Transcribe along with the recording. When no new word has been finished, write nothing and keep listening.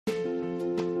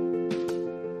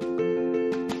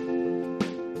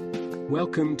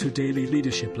Welcome to Daily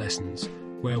Leadership Lessons,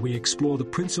 where we explore the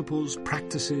principles,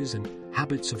 practices, and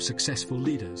habits of successful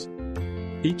leaders.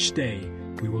 Each day,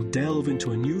 we will delve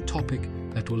into a new topic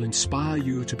that will inspire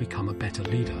you to become a better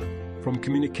leader. From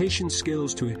communication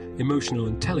skills to emotional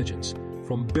intelligence,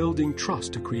 from building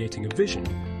trust to creating a vision,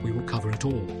 we will cover it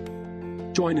all.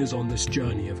 Join us on this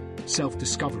journey of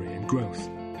self-discovery and growth.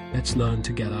 Let's learn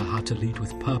together how to lead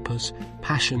with purpose,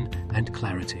 passion, and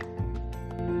clarity.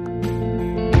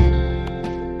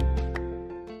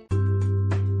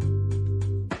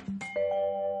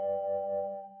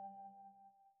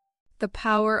 The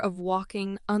power of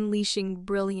walking, unleashing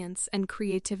brilliance and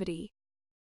creativity.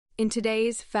 In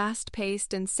today's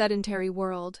fast-paced and sedentary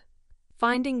world,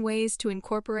 finding ways to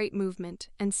incorporate movement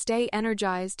and stay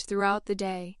energized throughout the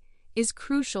day is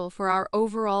crucial for our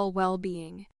overall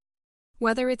well-being.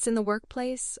 Whether it's in the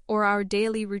workplace or our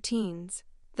daily routines,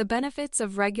 the benefits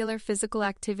of regular physical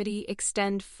activity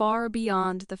extend far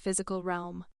beyond the physical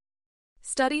realm.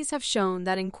 Studies have shown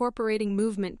that incorporating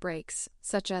movement breaks,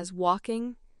 such as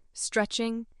walking,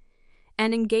 stretching,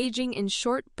 and engaging in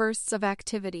short bursts of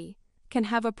activity, can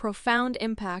have a profound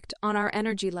impact on our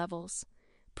energy levels,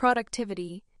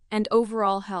 productivity, and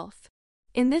overall health.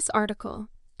 In this article,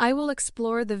 I will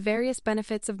explore the various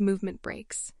benefits of movement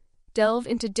breaks, delve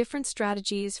into different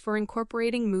strategies for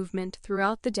incorporating movement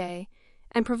throughout the day,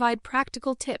 and provide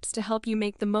practical tips to help you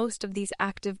make the most of these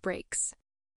active breaks.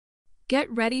 Get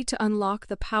ready to unlock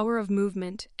the power of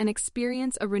movement and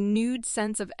experience a renewed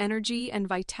sense of energy and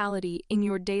vitality in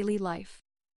your daily life.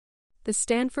 The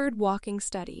Stanford Walking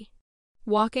Study.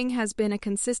 Walking has been a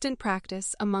consistent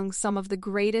practice among some of the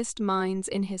greatest minds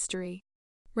in history.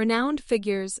 Renowned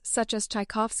figures such as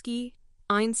Tchaikovsky,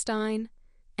 Einstein,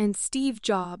 and Steve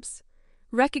Jobs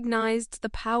recognized the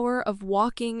power of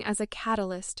walking as a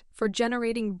catalyst for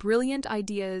generating brilliant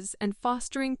ideas and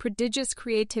fostering prodigious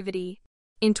creativity.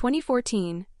 In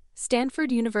 2014,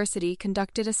 Stanford University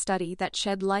conducted a study that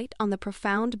shed light on the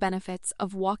profound benefits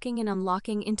of walking in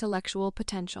unlocking intellectual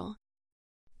potential.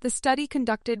 The study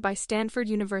conducted by Stanford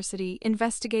University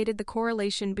investigated the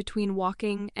correlation between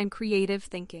walking and creative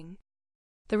thinking.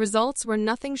 The results were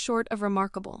nothing short of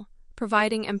remarkable,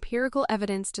 providing empirical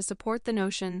evidence to support the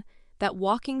notion that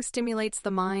walking stimulates the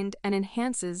mind and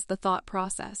enhances the thought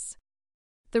process.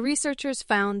 The researchers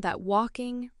found that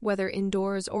walking, whether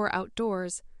indoors or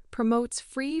outdoors, promotes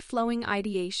free-flowing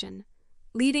ideation,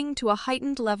 leading to a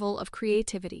heightened level of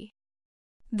creativity.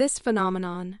 This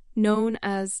phenomenon, known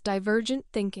as divergent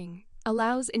thinking,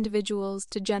 allows individuals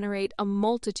to generate a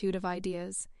multitude of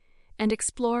ideas and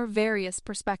explore various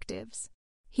perspectives.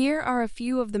 Here are a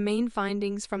few of the main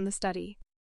findings from the study.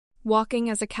 Walking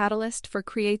as a catalyst for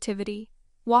creativity.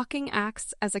 Walking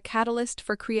acts as a catalyst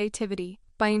for creativity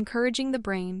by encouraging the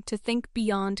brain to think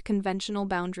beyond conventional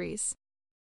boundaries.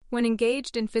 When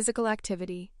engaged in physical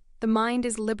activity, the mind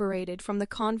is liberated from the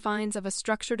confines of a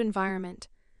structured environment,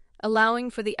 allowing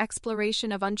for the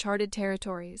exploration of uncharted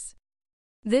territories.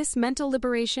 This mental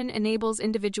liberation enables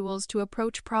individuals to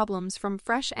approach problems from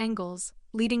fresh angles,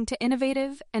 leading to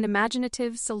innovative and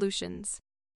imaginative solutions.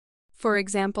 For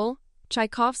example,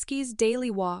 Tchaikovsky's daily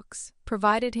walks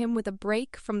provided him with a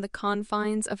break from the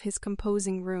confines of his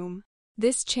composing room.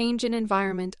 This change in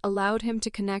environment allowed him to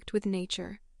connect with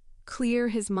nature, clear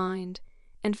his mind,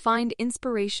 and find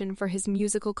inspiration for his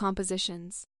musical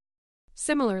compositions.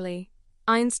 Similarly,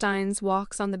 Einstein's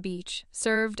walks on the beach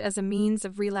served as a means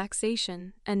of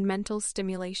relaxation and mental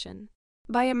stimulation.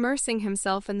 By immersing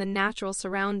himself in the natural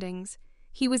surroundings,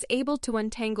 he was able to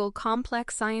untangle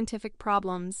complex scientific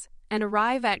problems and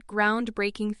arrive at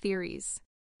groundbreaking theories.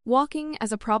 Walking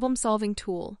as a problem-solving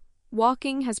tool.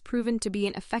 Walking has proven to be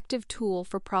an effective tool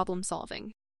for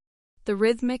problem-solving. The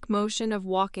rhythmic motion of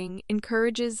walking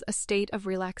encourages a state of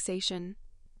relaxation,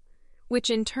 which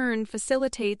in turn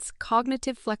facilitates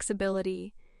cognitive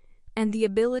flexibility and the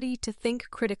ability to think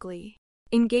critically.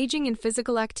 Engaging in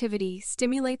physical activity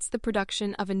stimulates the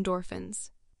production of endorphins,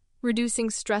 reducing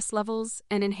stress levels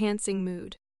and enhancing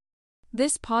mood.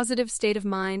 This positive state of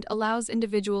mind allows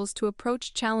individuals to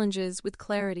approach challenges with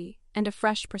clarity and a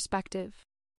fresh perspective.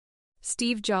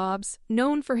 Steve Jobs,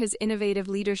 known for his innovative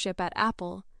leadership at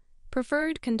Apple,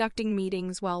 preferred conducting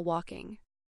meetings while walking.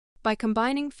 By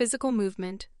combining physical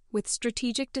movement with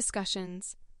strategic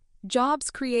discussions, Jobs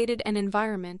created an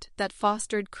environment that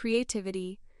fostered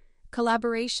creativity,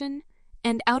 collaboration,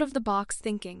 and out-of-the-box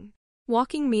thinking.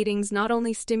 Walking meetings not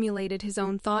only stimulated his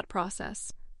own thought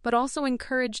process, but also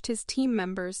encouraged his team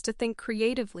members to think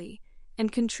creatively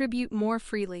and contribute more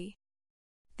freely.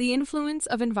 The influence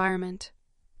of environment.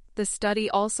 The study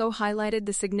also highlighted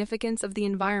the significance of the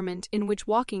environment in which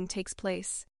walking takes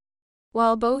place.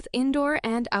 While both indoor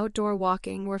and outdoor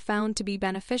walking were found to be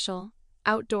beneficial,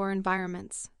 outdoor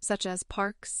environments, such as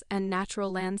parks and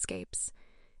natural landscapes,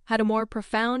 had a more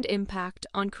profound impact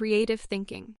on creative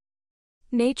thinking.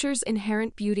 Nature's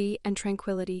inherent beauty and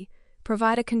tranquility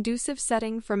provide a conducive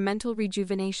setting for mental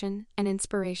rejuvenation and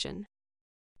inspiration.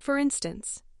 For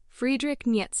instance, Friedrich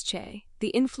Nietzsche, the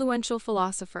influential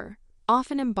philosopher,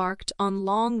 often embarked on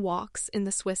long walks in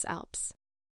the Swiss Alps.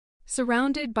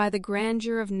 Surrounded by the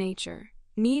grandeur of nature,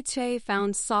 Nietzsche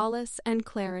found solace and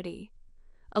clarity,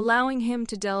 allowing him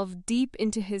to delve deep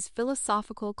into his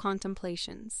philosophical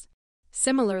contemplations.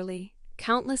 Similarly,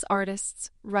 countless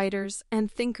artists, writers, and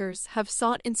thinkers have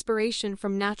sought inspiration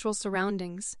from natural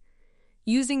surroundings,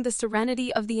 using the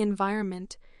serenity of the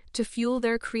environment to fuel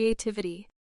their creativity.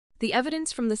 The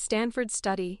evidence from the Stanford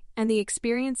study and the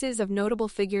experiences of notable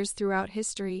figures throughout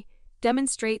history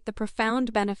demonstrate the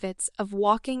profound benefits of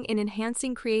walking in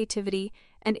enhancing creativity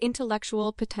and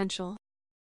intellectual potential.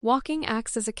 Walking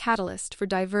acts as a catalyst for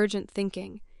divergent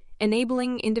thinking,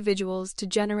 enabling individuals to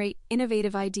generate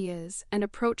innovative ideas and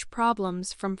approach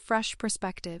problems from fresh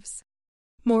perspectives.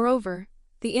 Moreover,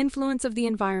 the influence of the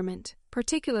environment,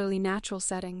 particularly natural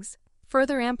settings,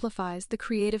 further amplifies the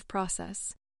creative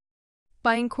process.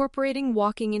 By incorporating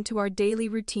walking into our daily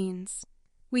routines,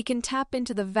 we can tap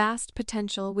into the vast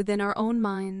potential within our own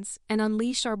minds and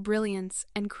unleash our brilliance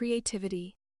and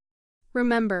creativity.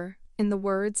 Remember, in the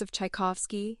words of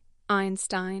Tchaikovsky,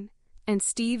 Einstein, and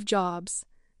Steve Jobs,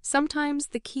 sometimes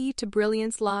the key to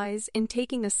brilliance lies in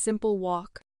taking a simple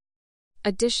walk.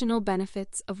 Additional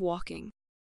benefits of walking.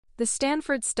 The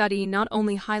Stanford study not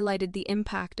only highlighted the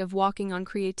impact of walking on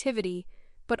creativity,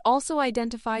 but also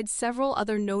identified several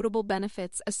other notable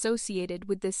benefits associated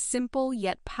with this simple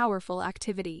yet powerful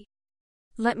activity.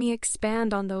 Let me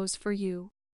expand on those for you.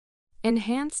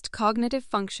 Enhanced cognitive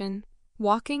function.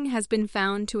 Walking has been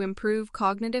found to improve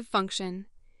cognitive function,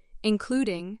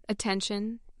 including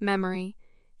attention, memory,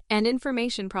 and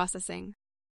information processing.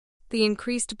 The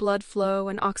increased blood flow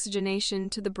and oxygenation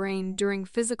to the brain during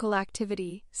physical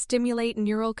activity stimulate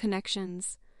neural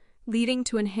connections, leading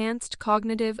to enhanced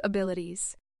cognitive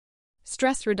abilities.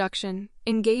 Stress reduction.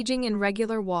 Engaging in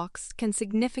regular walks can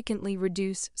significantly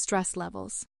reduce stress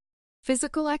levels.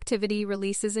 Physical activity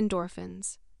releases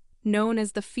endorphins, known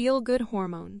as the feel-good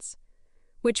hormones,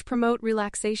 which promote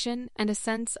relaxation and a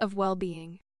sense of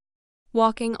well-being.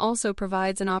 Walking also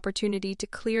provides an opportunity to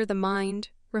clear the mind,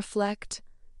 reflect,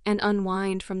 and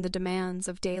unwind from the demands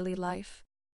of daily life.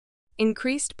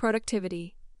 Increased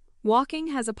productivity. Walking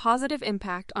has a positive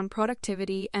impact on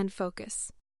productivity and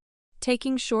focus.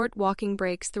 Taking short walking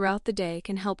breaks throughout the day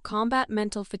can help combat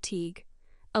mental fatigue,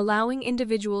 allowing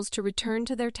individuals to return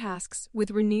to their tasks with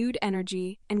renewed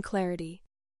energy and clarity.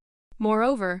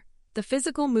 Moreover, the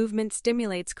physical movement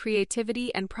stimulates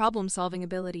creativity and problem-solving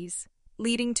abilities,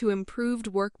 leading to improved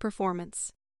work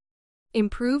performance.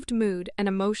 Improved mood and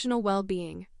emotional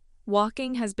well-being.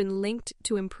 Walking has been linked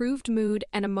to improved mood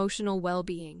and emotional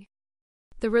well-being.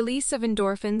 The release of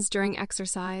endorphins during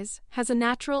exercise has a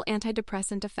natural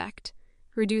antidepressant effect,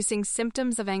 reducing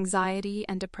symptoms of anxiety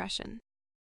and depression.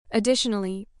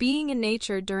 Additionally, being in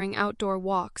nature during outdoor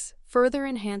walks further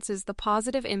enhances the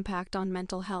positive impact on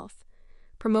mental health,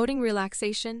 promoting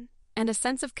relaxation and a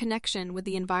sense of connection with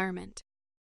the environment.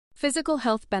 Physical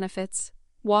health benefits.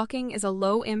 Walking is a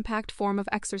low-impact form of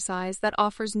exercise that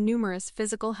offers numerous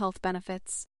physical health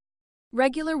benefits.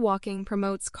 Regular walking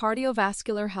promotes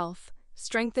cardiovascular health,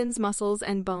 strengthens muscles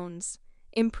and bones,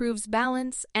 improves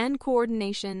balance and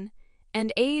coordination,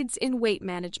 and aids in weight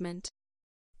management.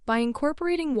 By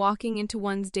incorporating walking into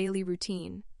one's daily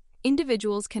routine,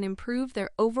 individuals can improve their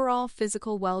overall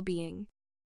physical well-being.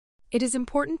 It is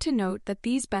important to note that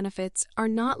these benefits are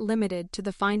not limited to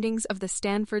the findings of the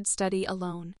Stanford study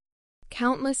alone.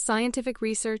 Countless scientific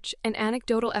research and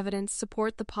anecdotal evidence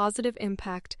support the positive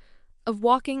impact of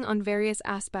walking on various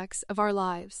aspects of our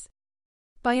lives.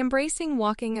 By embracing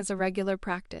walking as a regular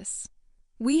practice,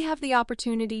 we have the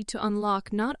opportunity to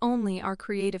unlock not only our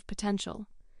creative potential,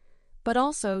 but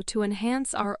also to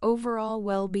enhance our overall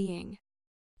well-being.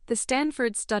 The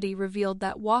Stanford study revealed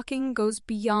that walking goes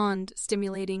beyond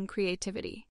stimulating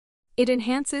creativity. It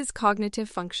enhances cognitive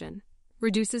function,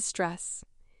 reduces stress,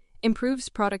 improves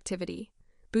productivity,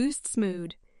 boosts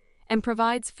mood, and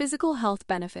provides physical health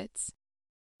benefits.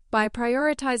 By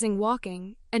prioritizing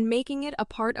walking and making it a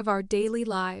part of our daily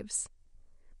lives,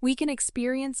 we can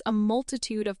experience a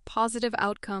multitude of positive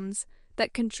outcomes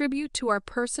that contribute to our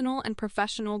personal and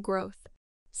professional growth.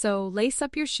 So lace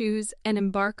up your shoes and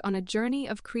embark on a journey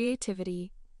of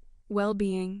creativity,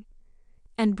 well-being,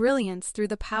 and brilliance through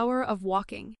the power of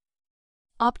walking.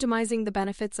 Optimizing the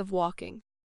benefits of walking.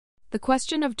 The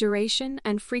question of duration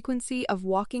and frequency of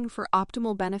walking for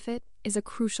optimal benefit is a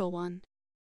crucial one.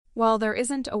 While there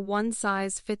isn't a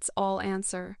one-size-fits-all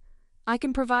answer, I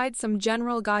can provide some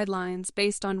general guidelines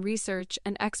based on research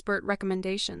and expert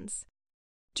recommendations.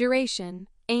 Duration: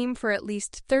 aim for at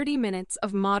least 30 minutes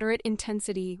of moderate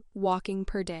intensity walking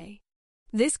per day.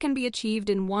 This can be achieved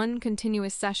in one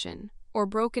continuous session or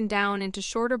broken down into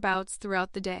shorter bouts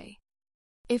throughout the day.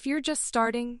 If you're just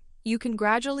starting, you can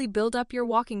gradually build up your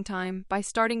walking time by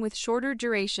starting with shorter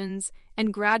durations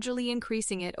and gradually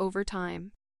increasing it over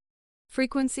time.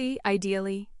 Frequency: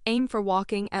 ideally, aim for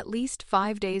walking at least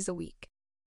 5 days a week.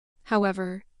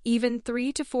 However, even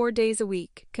 3 to 4 days a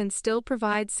week can still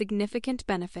provide significant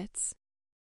benefits.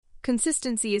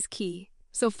 Consistency is key,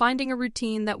 so finding a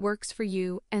routine that works for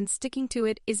you and sticking to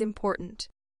it is important.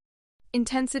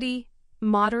 Intensity: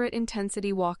 moderate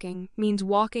intensity walking means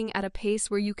walking at a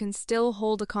pace where you can still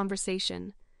hold a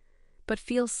conversation, but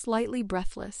feel slightly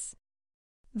breathless.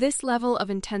 This level of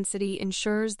intensity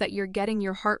ensures that you're getting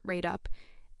your heart rate up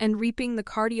and reaping the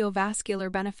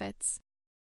cardiovascular benefits.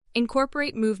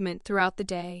 Incorporate movement throughout the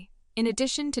day. In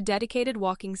addition to dedicated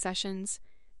walking sessions,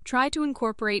 try to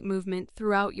incorporate movement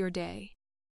throughout your day.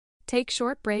 Take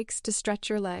short breaks to stretch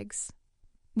your legs.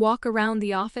 Walk around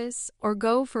the office or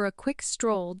go for a quick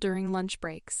stroll during lunch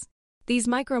breaks. These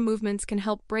micro-movements can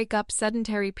help break up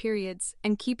sedentary periods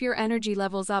and keep your energy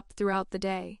levels up throughout the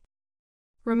day.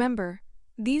 Remember,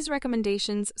 these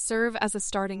recommendations serve as a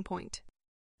starting point.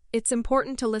 It's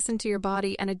important to listen to your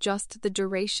body and adjust the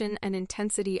duration and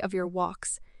intensity of your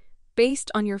walks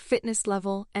based on your fitness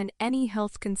level and any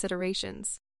health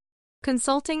considerations.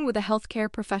 Consulting with a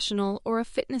healthcare professional or a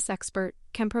fitness expert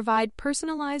can provide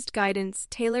personalized guidance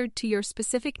tailored to your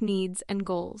specific needs and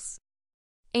goals.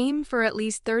 Aim for at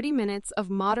least 30 minutes of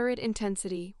moderate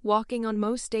intensity walking on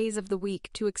most days of the week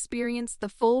to experience the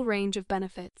full range of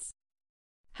benefits.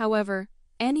 However,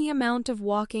 any amount of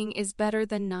walking is better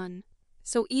than none,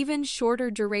 so even shorter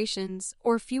durations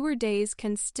or fewer days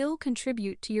can still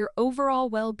contribute to your overall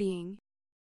well-being.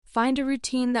 Find a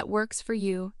routine that works for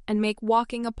you and make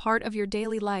walking a part of your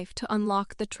daily life to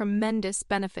unlock the tremendous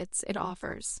benefits it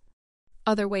offers.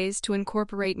 Other ways to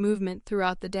incorporate movement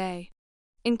throughout the day.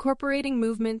 Incorporating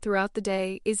movement throughout the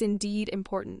day is indeed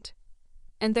important,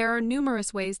 and there are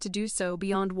numerous ways to do so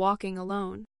beyond walking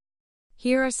alone.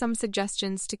 Here are some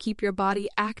suggestions to keep your body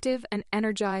active and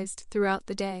energized throughout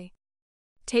the day.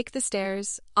 Take the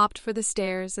stairs. Opt for the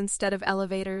stairs instead of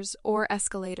elevators or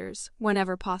escalators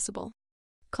whenever possible.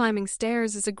 Climbing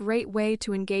stairs is a great way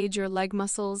to engage your leg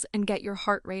muscles and get your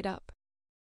heart rate up.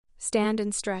 Stand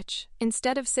and stretch.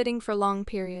 Instead of sitting for long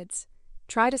periods,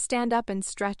 try to stand up and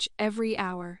stretch every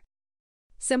hour.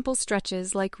 Simple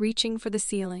stretches like reaching for the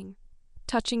ceiling,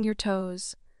 touching your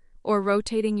toes, or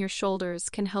rotating your shoulders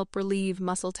can help relieve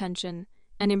muscle tension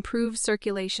and improve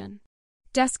circulation.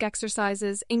 Desk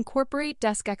exercises. Incorporate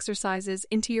desk exercises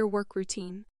into your work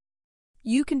routine.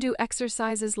 You can do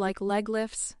exercises like leg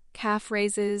lifts, calf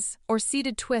raises, or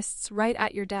seated twists right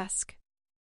at your desk.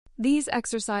 These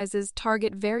exercises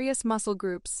target various muscle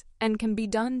groups and can be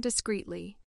done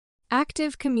discreetly.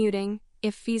 Active commuting.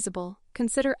 If feasible,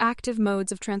 consider active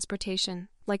modes of transportation,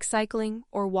 like cycling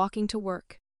or walking to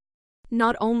work.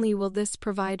 Not only will this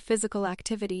provide physical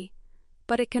activity,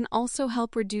 but it can also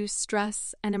help reduce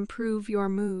stress and improve your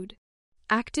mood.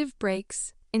 Active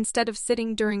breaks. Instead of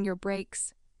sitting during your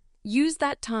breaks, use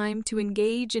that time to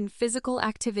engage in physical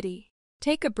activity.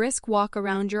 Take a brisk walk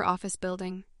around your office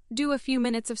building, do a few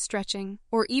minutes of stretching,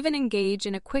 or even engage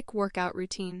in a quick workout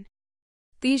routine.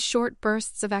 These short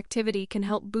bursts of activity can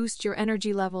help boost your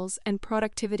energy levels and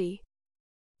productivity.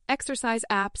 Exercise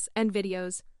apps and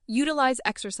videos. Utilize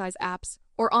exercise apps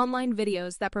or online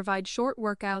videos that provide short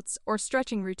workouts or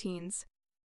stretching routines.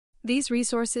 These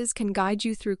resources can guide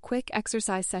you through quick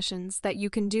exercise sessions that you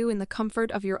can do in the comfort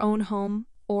of your own home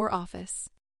or office.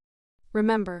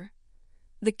 Remember,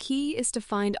 the key is to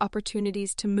find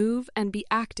opportunities to move and be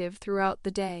active throughout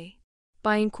the day.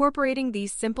 By incorporating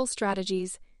these simple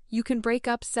strategies, you can break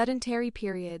up sedentary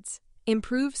periods,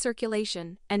 improve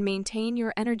circulation, and maintain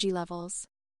your energy levels.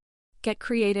 Get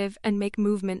creative and make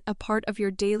movement a part of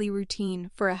your daily routine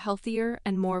for a healthier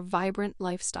and more vibrant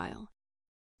lifestyle.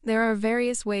 There are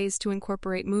various ways to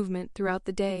incorporate movement throughout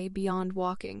the day beyond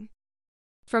walking.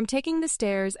 From taking the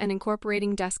stairs and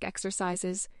incorporating desk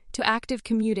exercises to active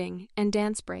commuting and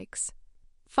dance breaks,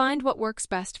 find what works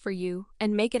best for you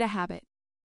and make it a habit.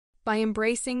 By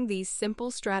embracing these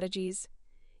simple strategies,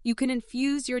 you can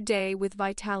infuse your day with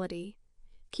vitality,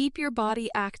 keep your body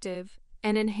active,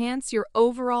 and enhance your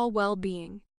overall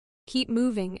well-being. Keep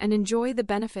moving and enjoy the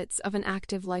benefits of an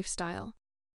active lifestyle.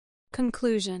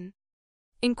 Conclusion: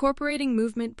 Incorporating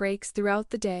movement breaks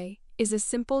throughout the day is a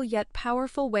simple yet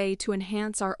powerful way to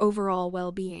enhance our overall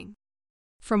well-being.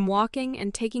 From walking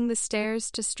and taking the stairs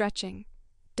to stretching,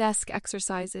 desk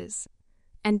exercises,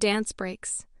 and dance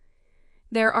breaks,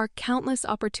 there are countless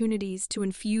opportunities to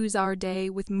infuse our day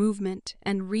with movement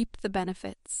and reap the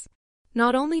benefits.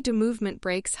 Not only do movement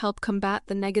breaks help combat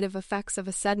the negative effects of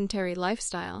a sedentary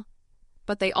lifestyle,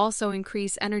 but they also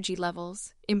increase energy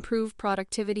levels, improve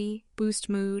productivity, boost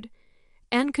mood,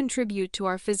 and contribute to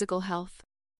our physical health.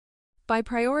 By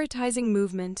prioritizing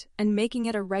movement and making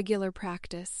it a regular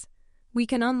practice, we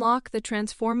can unlock the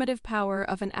transformative power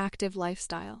of an active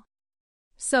lifestyle.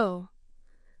 So,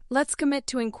 let's commit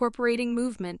to incorporating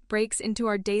movement breaks into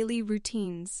our daily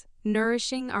routines,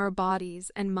 nourishing our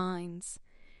bodies and minds,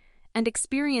 and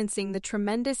experiencing the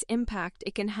tremendous impact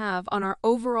it can have on our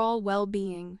overall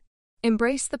well-being.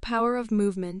 Embrace the power of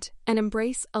movement and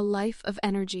embrace a life of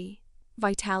energy,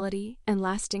 vitality, and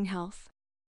lasting health.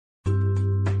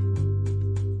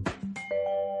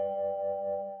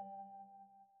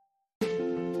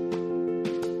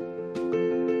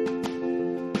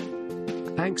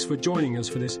 Thanks for joining us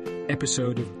for this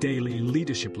episode of Daily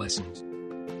Leadership Lessons.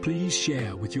 Please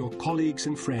share with your colleagues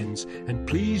and friends, and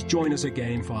please join us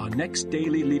again for our next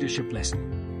Daily Leadership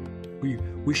Lesson. We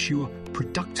wish you a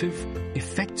productive,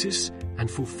 effective, and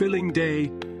fulfilling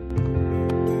day